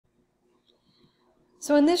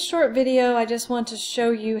So in this short video, I just want to show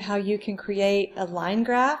you how you can create a line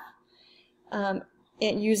graph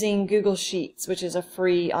using Google Sheets, which is a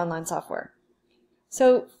free online software.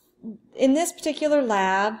 So in this particular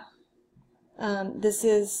lab, this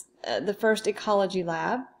is the first ecology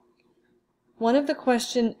lab. One of the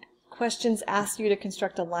questions asks you to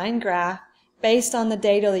construct a line graph based on the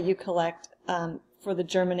data that you collect for the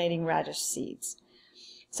germinating radish seeds.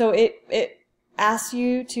 So it asks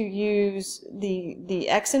you to use the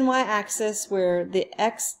X and Y axis, where the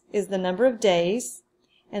X is the number of days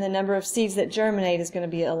and the number of seeds that germinate is going to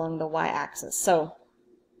be along the Y axis. So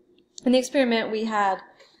in the experiment we had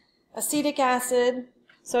acetic acid,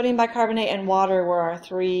 sodium bicarbonate, and water were our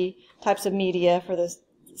three types of media for the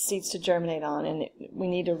seeds to germinate on, and we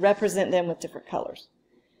need to represent them with different colors.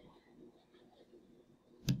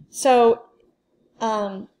 So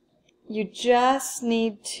you just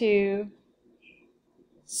need to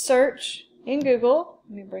search in Google.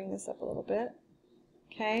 Let me bring this up a little bit.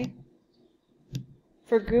 Okay.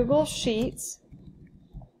 For Google Sheets,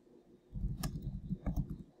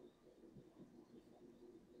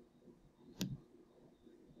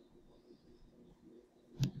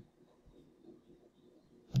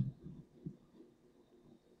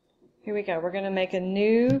 here we go. We're going to make a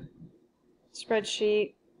new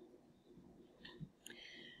spreadsheet.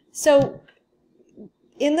 So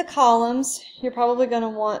in the columns, you're probably going to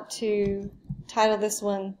want to title this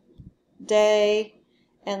one day,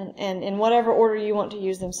 and in whatever order you want to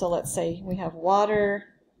use them. So let's say we have water,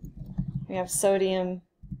 we have sodium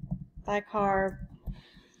bicarb,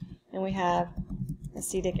 and we have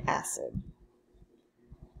acetic acid.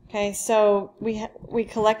 Okay, so we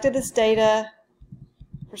collected this data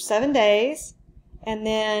for 7 days, and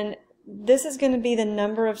then this is going to be the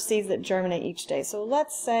number of seeds that germinate each day. So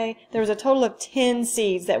let's say there was a total of 10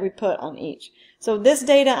 seeds that we put on each. So this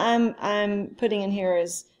data I'm putting in here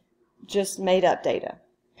is just made up data.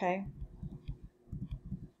 Okay.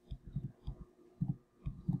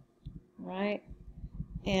 Right.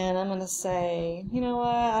 And I'm going to say, you know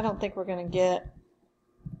what, I don't think we're going to get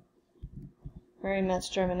very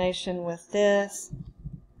much germination with this.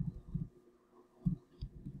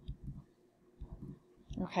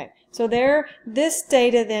 Okay, so this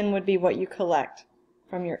data then would be what you collect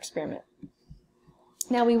from your experiment.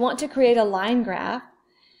 Now we want to create a line graph,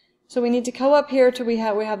 so we need to go up here to we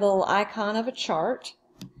have the little icon of a chart.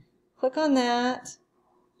 Click on that.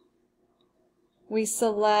 We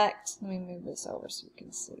select, let me move this over so you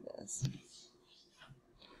can see this.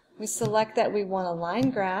 We select that we want a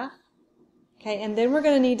line graph. Okay, and then we're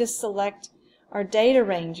going to need to select our data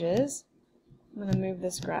ranges. I'm going to move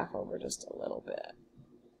this graph over just a little bit.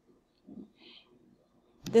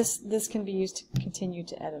 This can be used to continue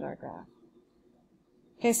to edit our graph.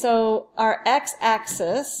 Okay, so our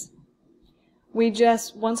x-axis,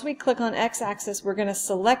 once we click on x-axis, we're going to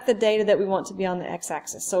select the data that we want to be on the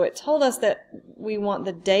x-axis. So it told us that we want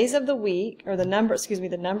the days of the week, or the number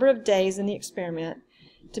of days in the experiment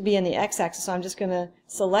to be in the x-axis. So I'm just going to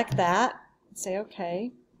select that and say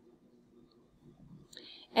OK.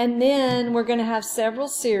 And then we're going to have several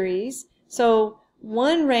series. So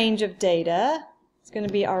one range of data is going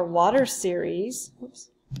to be our water series.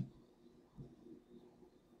 Oops.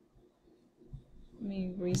 Let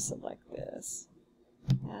me reselect this.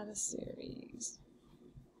 Add a series.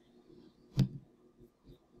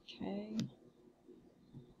 Okay.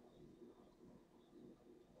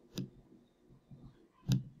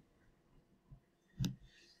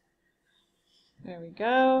 There we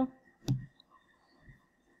go.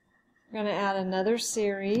 We're going to add another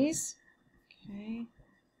series. Okay.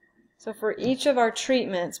 So for each of our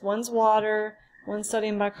treatments, one's water, one's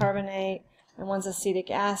sodium bicarbonate, and one's acetic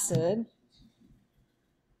acid,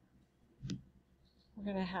 we're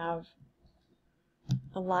going to have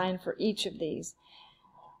a line for each of these.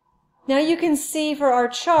 Now you can see for our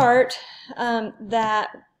chart that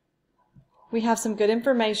we have some good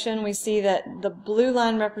information. We see that the blue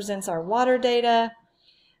line represents our water data.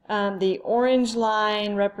 The orange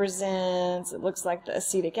line represents, it looks like, the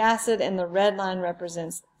acetic acid, and the red line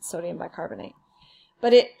represents sodium bicarbonate.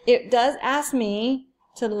 But it does ask me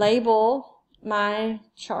to label my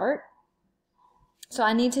chart, so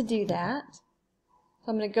I need to do that.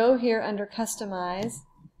 So I'm going to go here under Customize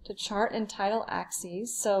to Chart and Title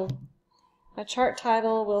Axes. So my chart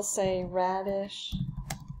title will say Radish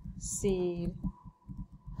Seed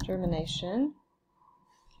Germination.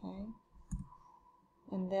 Okay.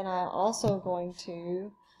 And then I'm also going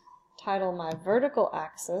to title my vertical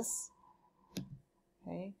axis.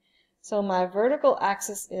 Okay. So my vertical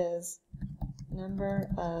axis is number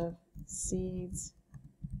of seeds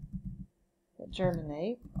that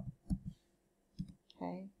germinate.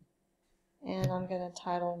 Okay, and I'm going to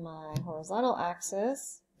title my horizontal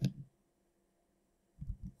axis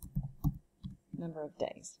number of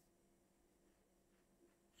days.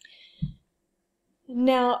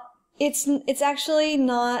 Now, it's actually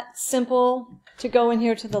not simple to go in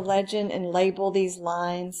here to the legend and label these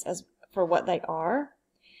lines as for what they are.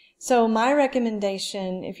 So my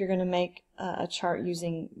recommendation, if you're going to make a chart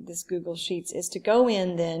using this Google Sheets, is to go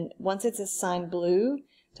in then, once it's assigned blue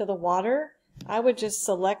to the water, I would just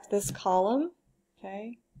select this column,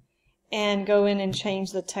 okay, and go in and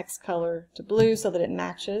change the text color to blue so that it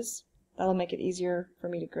matches. That'll make it easier for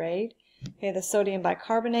me to grade. Okay, the sodium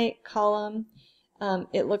bicarbonate column,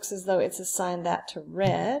 it looks as though it's assigned that to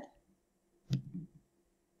red.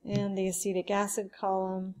 And the acetic acid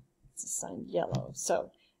column, it's assigned yellow.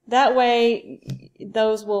 So that way,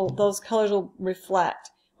 those colors will reflect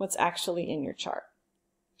what's actually in your chart.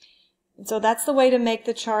 And so that's the way to make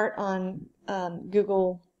the chart on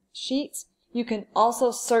Google Sheets. You can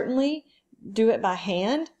also certainly do it by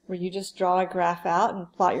hand, where you just draw a graph out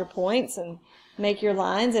and plot your points and make your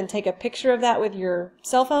lines and take a picture of that with your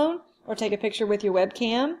cell phone, or take a picture with your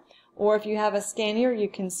webcam, or if you have a scanner, you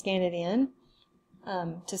can scan it in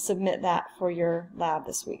to submit that for your lab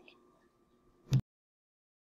this week.